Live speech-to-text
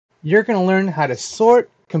You're going to learn how to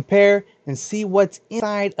sort, compare, and see what's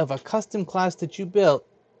inside of a custom class that you built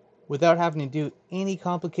without having to do any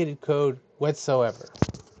complicated code whatsoever.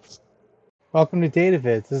 Welcome to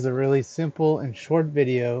DataVids. This is a really simple and short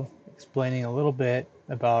video explaining a little bit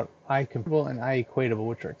about IComparable and IEquatable,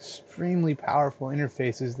 which are extremely powerful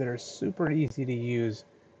interfaces that are super easy to use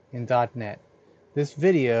in .NET. This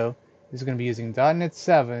video is going to be using .NET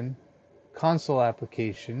 7 console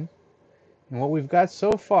application, and what we've got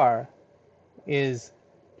so far is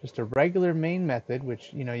just a regular main method,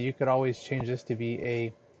 which you could always change this to be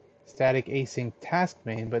a static async task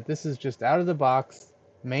main, but this is just out of the box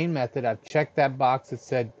main method. I've checked that box that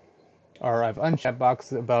said, or I've unchecked that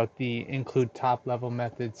box about the include top level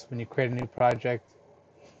methods when you create a new project.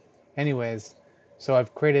 Anyways, so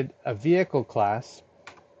I've created a vehicle class,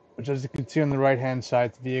 which as you can see on the right hand side,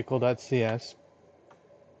 it's vehicle.cs.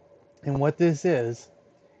 And what this is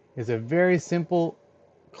a very simple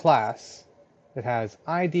class that has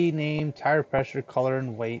ID, name, tire pressure, color,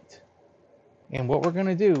 and weight. And what we're going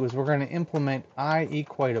to do is we're going to implement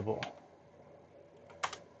IEquatable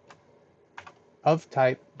of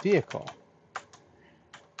type vehicle.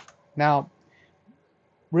 Now,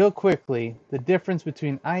 real quickly, the difference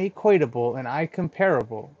between IEquatable and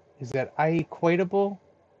IComparable is that IEquatable,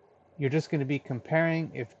 you're just going to be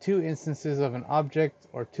comparing if two instances of an object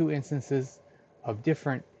or two instances of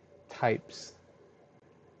different types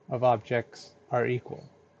of objects are equal.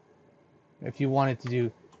 If you wanted to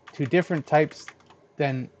do two different types,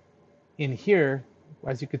 then in here,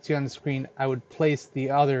 as you can see on the screen, I would place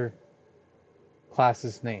the other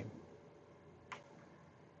class's name.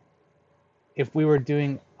 If we were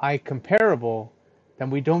doing IComparable, then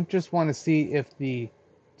we don't just want to see if the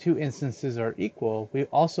two instances are equal, we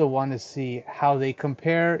also want to see how they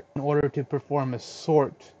compare in order to perform a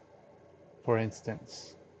sort, for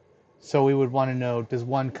instance. So we would want to know, does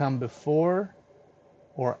one come before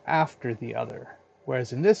or after the other?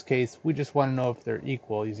 Whereas in this case, we just want to know if they're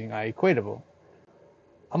equal using IEquatable.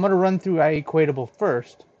 I'm going to run through IEquatable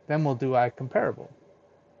first, then we'll do IComparable.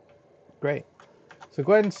 Great. So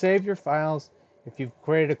go ahead and save your files. If you've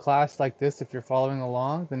created a class like this, if you're following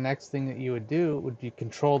along, the next thing that you would do would be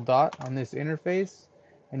Control Dot on this interface,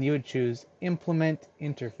 and you would choose Implement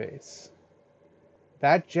Interface.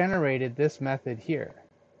 That generated this method here.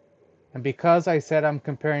 And because I said I'm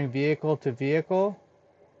comparing vehicle to vehicle,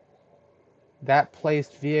 that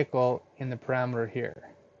placed vehicle in the parameter here.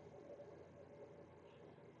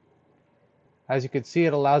 As you can see,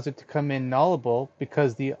 it allows it to come in nullable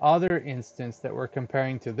because the other instance that we're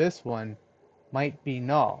comparing to this one might be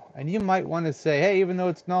null. And you might want to say, hey, even though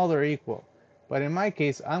it's null, they're equal. But in my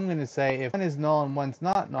case, I'm going to say if one is null and one's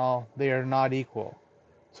not null, they are not equal.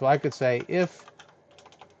 So I could say if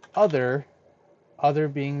other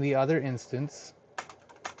being the other instance,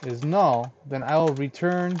 is null, then I will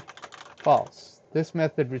return false. This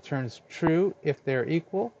method returns true if they're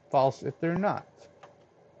equal, false if they're not.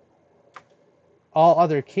 All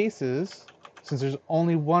other cases, since there's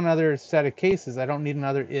only one other set of cases, I don't need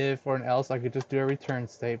another if or an else, I could just do a return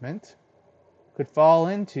statement, could fall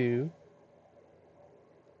into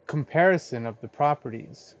comparison of the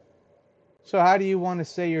properties. So how do you want to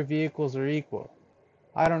say your vehicles are equal?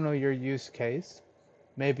 I don't know your use case.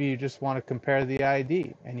 Maybe you just want to compare the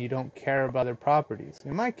ID and you don't care about their properties.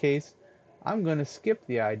 In my case, I'm going to skip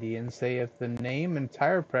the ID and say if the name and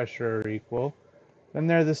tire pressure are equal, then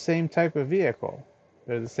they're the same type of vehicle.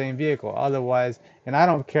 They're the same vehicle. Otherwise, and I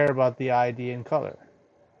don't care about the ID and color.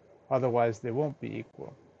 Otherwise, they won't be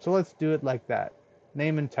equal. So let's do it like that.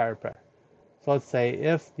 Name and tire pressure. So let's say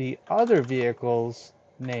if the other vehicle's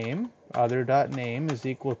name, other.name, is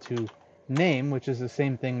equal to name, which is the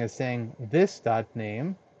same thing as saying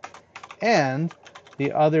this.name, and the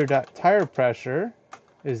other.tire pressure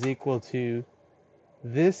is equal to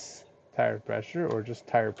this tire pressure, or just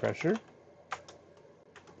tire pressure,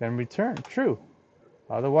 then return true.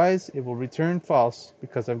 Otherwise, it will return false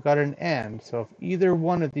because I've got an AND. So if either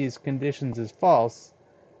one of these conditions is false,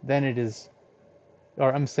 then it is,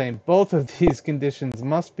 or I'm saying both of these conditions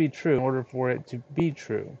must be true in order for it to be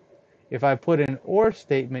true. If I put an OR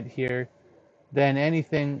statement here, then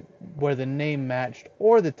anything where the name matched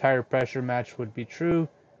or the tire pressure matched would be true.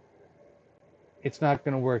 It's not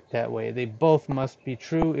going to work that way. They both must be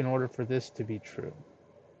true in order for this to be true.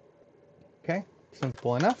 Okay,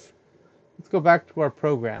 simple enough. Let's go back to our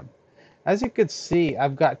program. As you could see,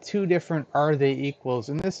 I've got two different are they equals,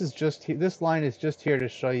 and this line is just here to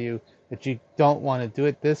show you that you don't want to do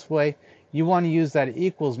it this way. You want to use that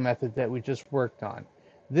equals method that we just worked on.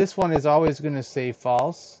 This one is always going to say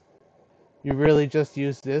false. You really just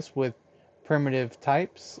use this with primitive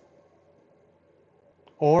types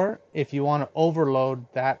or if you want to overload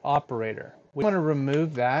that operator. We want to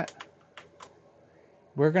remove that.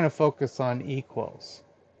 We're going to focus on equals.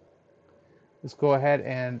 Let's go ahead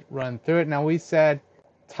and run through it. Now we said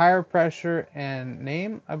tire pressure and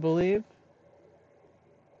name, I believe.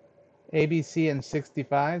 ABC and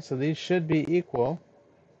 65, so these should be equal.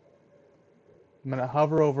 I'm going to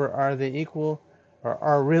hover over are they equal or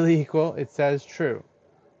are really equal. It says true.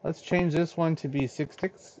 Let's change this one to be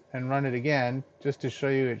 66 and run it again just to show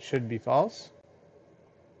you it should be false.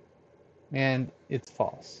 And it's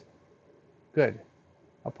false. Good.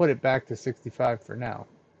 I'll put it back to 65 for now.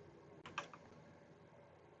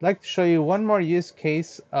 I'd like to show you one more use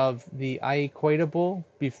case of the IEquatable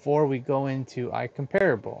before we go into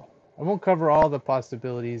IComparable. I won't cover all the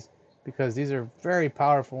possibilities because these are very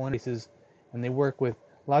powerful interfaces and they work with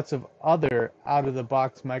lots of other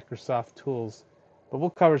out-of-the-box Microsoft tools, but we'll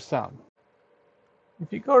cover some.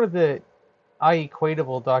 If you go to the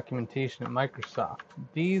IEquatable documentation at Microsoft,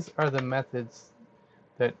 these are the methods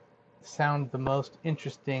that sound the most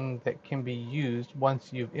interesting that can be used once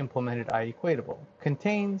you've implemented IEquatable.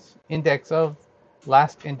 Contains, index of,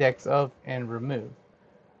 last index of, and remove.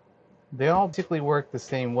 They all basically work the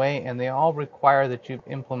same way, and they all require that you've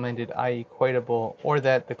implemented IEquatable or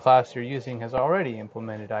that the class you're using has already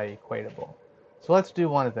implemented IEquatable. So let's do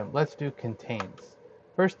one of them. Let's do contains.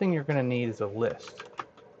 First thing you're going to need is a list.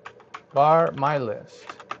 Var my list.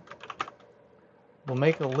 We'll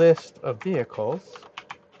make a list of vehicles.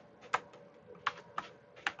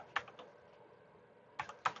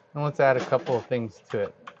 And let's add a couple of things to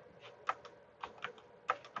it.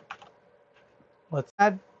 Let's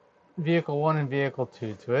add vehicle 1 and vehicle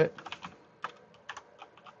 2 to it.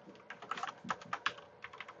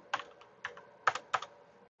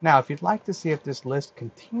 Now, if you'd like to see if this list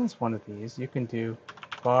contains one of these, you can do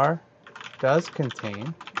var does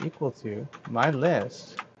contain equal to my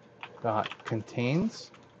list dot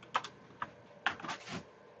contains.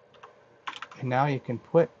 And now you can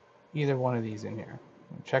put either one of these in here.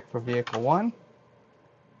 Check for vehicle 1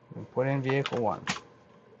 and put in vehicle 1.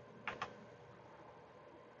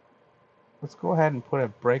 Let's go ahead and put a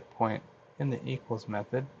breakpoint in the equals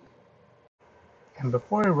method. And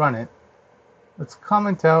before we run it, let's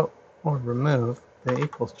comment out or remove the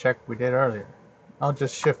equals check we did earlier. I'll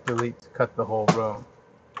just shift delete to cut the whole row.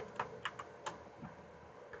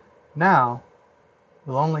 Now,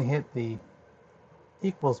 we'll only hit the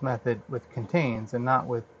equals method with contains and not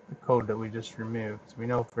with the code that we just removed. So we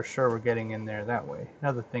know for sure we're getting in there that way.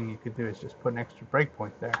 Another thing you could do is just put an extra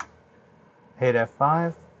breakpoint there. Hit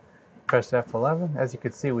F5. Press F11. As you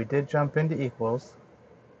can see, we did jump into equals.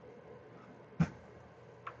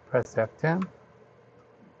 Press F10.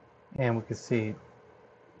 And we can see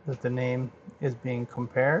that the name is being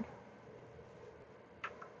compared.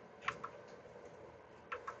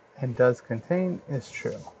 And does contain is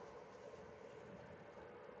true.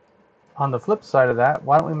 On the flip side of that,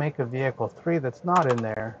 why don't we make a vehicle 3 that's not in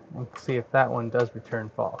there and see if that one does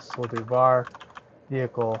return false. So we'll do var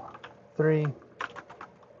vehicle 3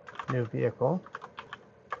 new vehicle,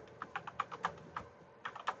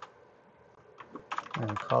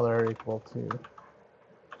 and color equal to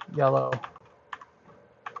yellow,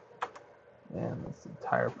 and let's see,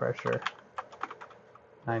 tire pressure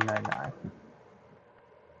 999.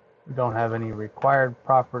 We don't have any required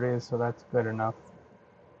properties, so that's good enough.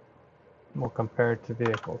 We'll compare it to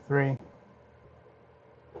vehicle 3.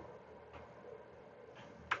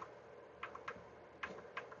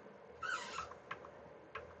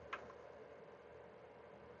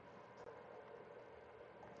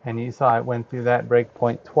 And you saw it went through that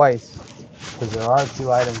breakpoint twice because there are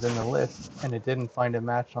 2 items in the list and it didn't find a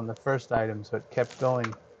match on the first item, so it kept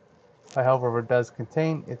going. However, it does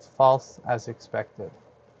contain, it's false as expected.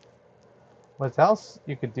 What else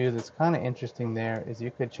you could do that's kind of interesting there is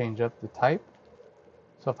you could change up the type.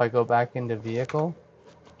 So if I go back into vehicle,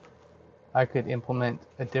 I could implement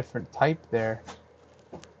a different type there.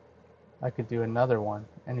 I could do another one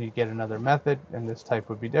and you get another method and this type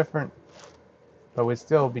would be different. But we'd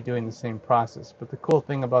still be doing the same process. But the cool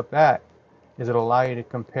thing about that is it'll allow you to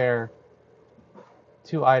compare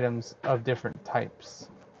 2 items of different types.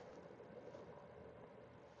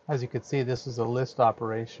 As you can see, this is a list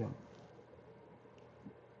operation,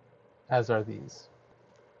 as are these.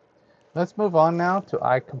 Let's move on now to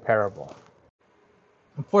IComparable.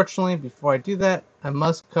 Unfortunately, before I do that, I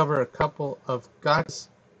must cover a couple of guides.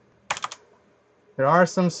 There are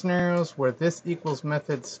some scenarios where this equals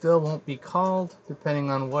method still won't be called,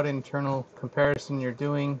 depending on what internal comparison you're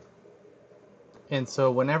doing. And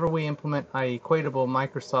so whenever we implement IEquatable,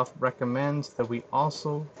 Microsoft recommends that we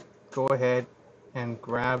also go ahead and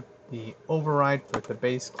grab the override for the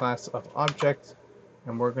base class of object,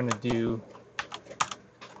 and we're going to do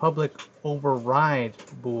public override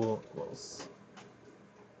bool equals.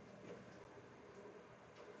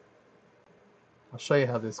 I'll show you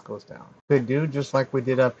how this goes down. We could do just like we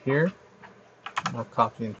did up here. I'll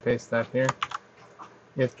copy and paste that here.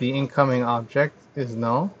 If the incoming object is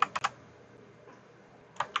null,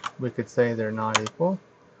 we could say they're not equal.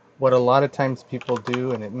 What a lot of times people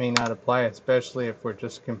do, and it may not apply, especially if we're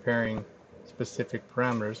just comparing specific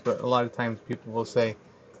parameters, but a lot of times people will say,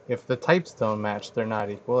 if the types don't match, they're not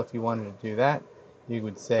equal. If you wanted to do that, you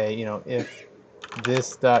would say, if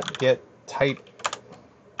this dot get type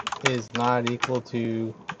is not equal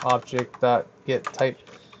to object dot get type.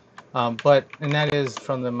 And that is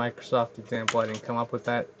from the Microsoft example. I didn't come up with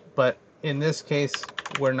that. But in this case,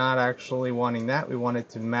 we're not actually wanting that. We want it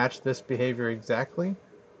to match this behavior exactly.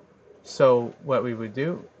 So what we would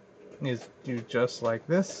do is do just like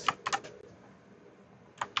this.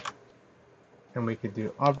 And we could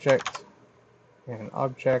do object and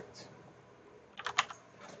object.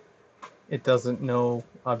 It doesn't know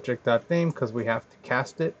object.name because we have to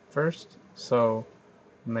cast it first. So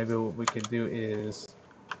maybe what we could do is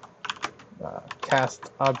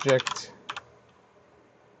cast object.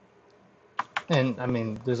 And I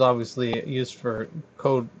mean, there's obviously a use for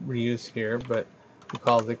code reuse here, but we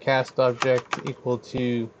call the cast object equal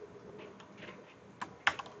to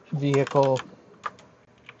vehicle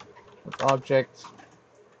with object.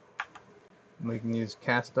 We can use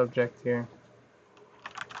cast object here.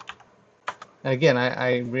 And again,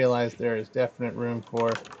 I realize there is definite room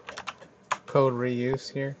for code reuse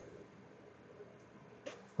here.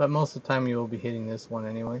 But most of the time you will be hitting this one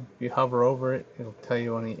anyway. If you hover over it, it'll tell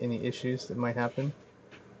you any issues that might happen.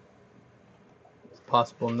 It's a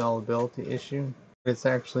possible nullability issue. What it's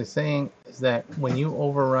actually saying is that when you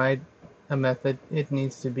override a method, it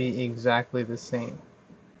needs to be exactly the same.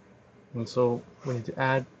 And so we need to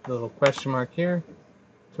add the little question mark here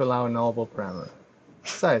to allow a nullable parameter.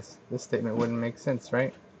 Besides, this statement wouldn't make sense,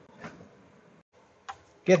 right?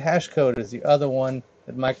 Get hash code is the other one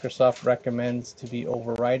that Microsoft recommends to be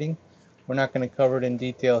overriding. We're not going to cover it in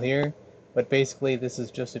detail here, but basically this is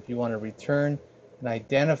just if you want to return an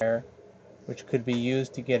identifier which could be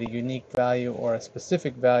used to get a unique value or a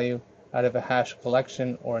specific value out of a hash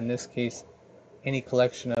collection, or in this case, any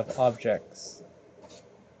collection of objects.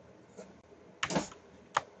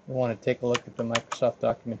 We want to take a look at the Microsoft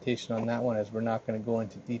documentation on that one, as we're not going to go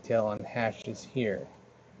into detail on hashes here.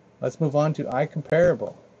 Let's move on to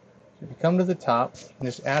IComparable. So if you come to the top,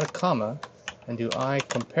 just add a comma and do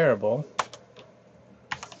IComparable.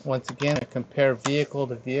 Once again, I compare vehicle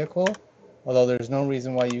to vehicle, although there's no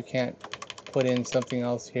reason why you can't put in something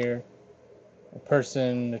else here, a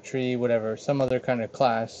person, a tree, whatever, some other kind of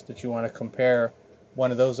class that you want to compare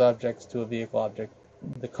one of those objects to a vehicle object.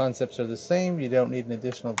 The concepts are the same. You don't need an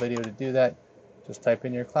additional video to do that. Just type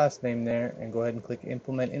in your class name there and go ahead and click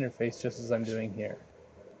Implement Interface, just as I'm doing here.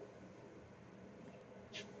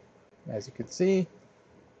 As you can see,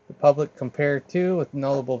 the public compare to with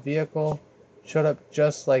nullable vehicle showed up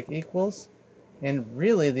just like equals. And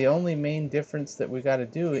really the only main difference that we got to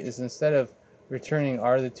do is, instead of returning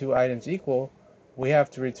are the two items equal, we have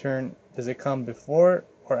to return, does it come before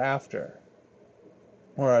or after?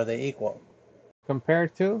 Or are they equal?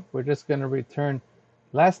 Compared to, we're just going to return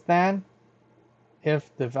less than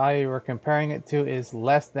if the value we're comparing it to is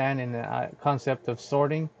less than in the concept of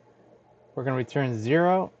sorting. We're going to return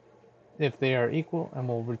 0 if they are equal, and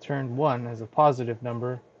we'll return 1 as a positive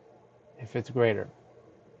number if it's greater.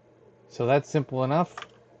 So that's simple enough.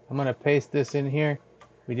 I'm going to paste this in here.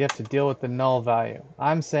 We have to deal with the null value.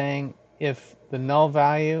 I'm saying if the null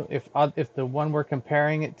value, if the one we're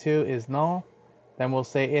comparing it to is null, then we'll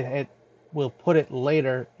say we'll put it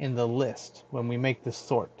later in the list when we make the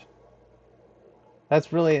sort.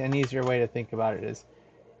 That's really an easier way to think about it, is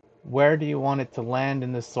where do you want it to land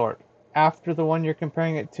in the sort? After the one you're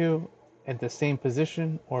comparing it to, at the same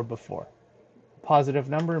position, or before? Positive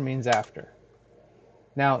number means after.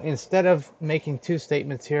 Now, instead of making two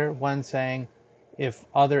statements here, one saying if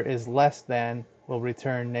other is less than, we'll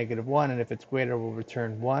return -1, and if it's greater, we'll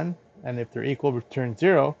return 1, and if they're equal, return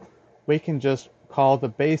 0, we can just call the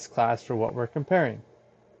base class for what we're comparing.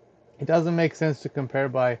 It doesn't make sense to compare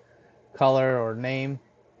by color or name,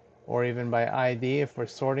 or even by ID if we're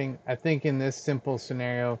sorting. I think in this simple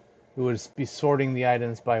scenario, we would be sorting the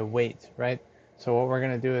items by weight, right? So what we're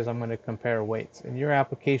going to do is I'm going to compare weights. In your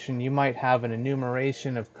application, you might have an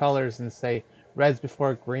enumeration of colors and say red's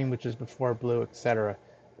before green, which is before blue, etc.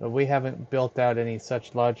 But we haven't built out any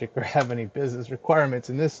such logic or have any business requirements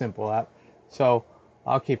in this simple app. So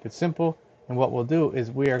I'll keep it simple. And what we'll do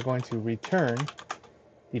is we are going to return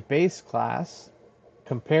the base class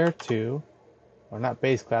compare to, or not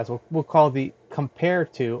base class, we'll call the compare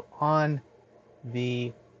to on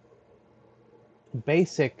the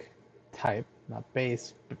basic type, not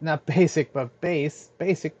basic, but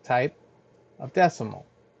basic type of decimal.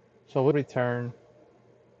 So we'll return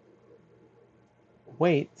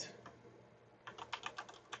weight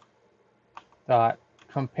dot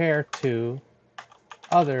compare to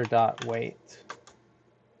other dot weight.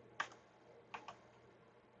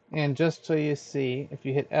 And just so you see, if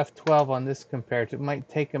you hit F12 on this compare to, it might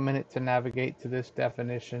take a minute to navigate to this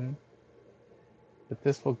definition, but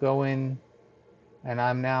this will go in, and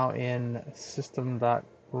I'm now in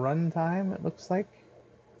system.runtime, it looks like.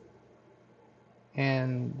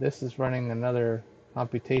 And this is running another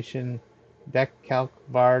computation dec calc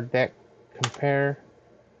var dec compare,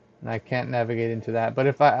 and I can't navigate into that. But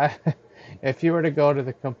if you were to go to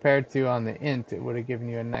the compare to on the int, it would have given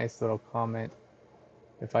you a nice little comment.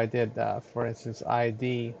 If I did, for instance,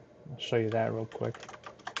 ID, I'll show you that real quick.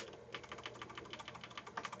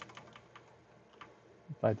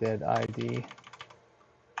 If I did ID,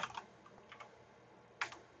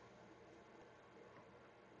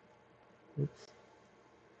 oops,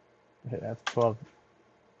 hit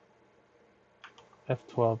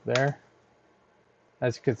F12 there.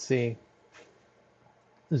 As you can see,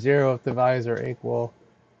 0 if the values are equal,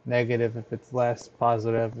 negative if it's less,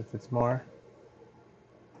 positive if it's more.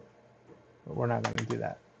 But we're not going to do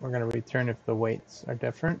that. We're going to return if the weights are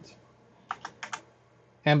different.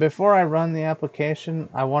 And before I run the application,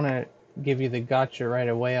 I want to give you the gotcha right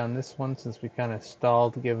away on this one, since we kind of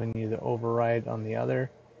stalled giving you the override on the other.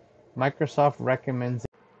 Microsoft recommends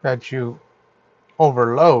that you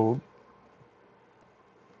overload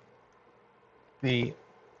the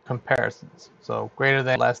comparisons. So greater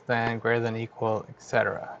than, less than, greater than, equal,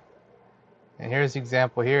 etc. And here's the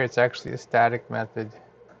example here. It's actually a static method,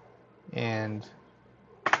 and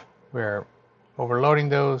we're overloading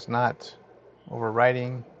those, not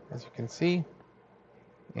overwriting, as you can see.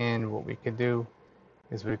 And what we could do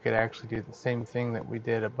is we could actually do the same thing that we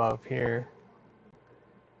did above here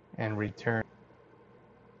and return.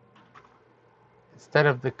 Instead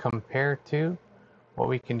of the compare to, what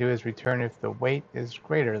we can do is return if the weight is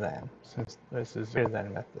greater than, since this is greater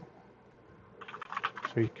than method.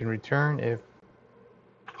 So you can return if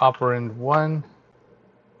operand 1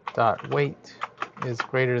 dot weight is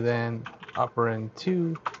greater than operand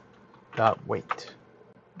 2 dot weight.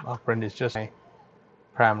 Operand is just my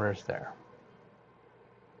parameters there.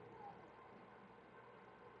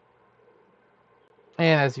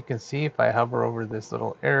 And as you can see, if I hover over this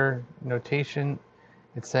little error notation,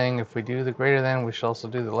 it's saying if we do the greater than, we should also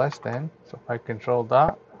do the less than. So if I control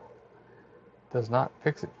dot, it does not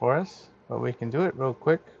fix it for us, but we can do it real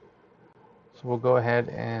quick. So we'll go ahead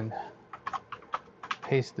and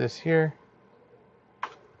paste this here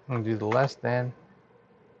and do the less than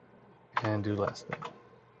and do less than.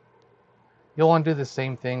 You'll want to do the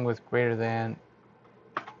same thing with greater than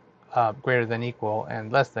equal,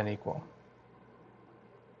 and less than equal.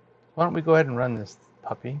 Why don't we go ahead and run this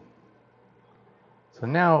puppy? So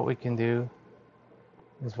now what we can do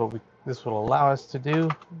is this will allow us to do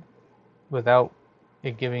without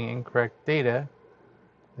it giving incorrect data,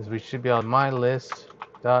 is we should be able to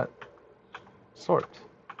mylist.sort.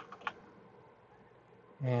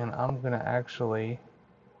 And I'm going to actually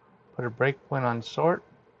put a breakpoint on sort,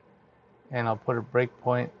 and I'll put a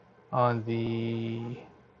breakpoint on the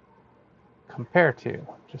compare to,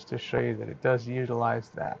 just to show you that it does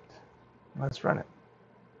utilize that. Let's run it.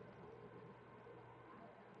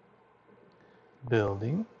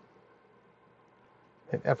 Building,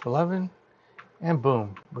 hit F11, and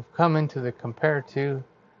boom, we've come into the compare to,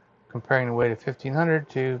 comparing the weight of 1500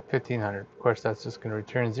 to 1500. Of course, that's just going to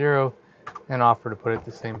return 0 and offer to put it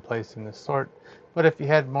the same place in the sort. But if you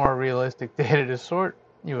had more realistic data to sort,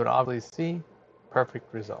 you would obviously see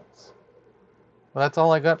perfect results. Well, that's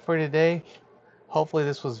all I got for you today. Hopefully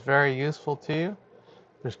this was very useful to you.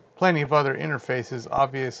 There's plenty of other interfaces,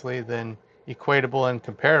 obviously, than IEquatable and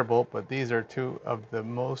Comparable, but these are two of the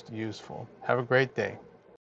most useful. Have a great day.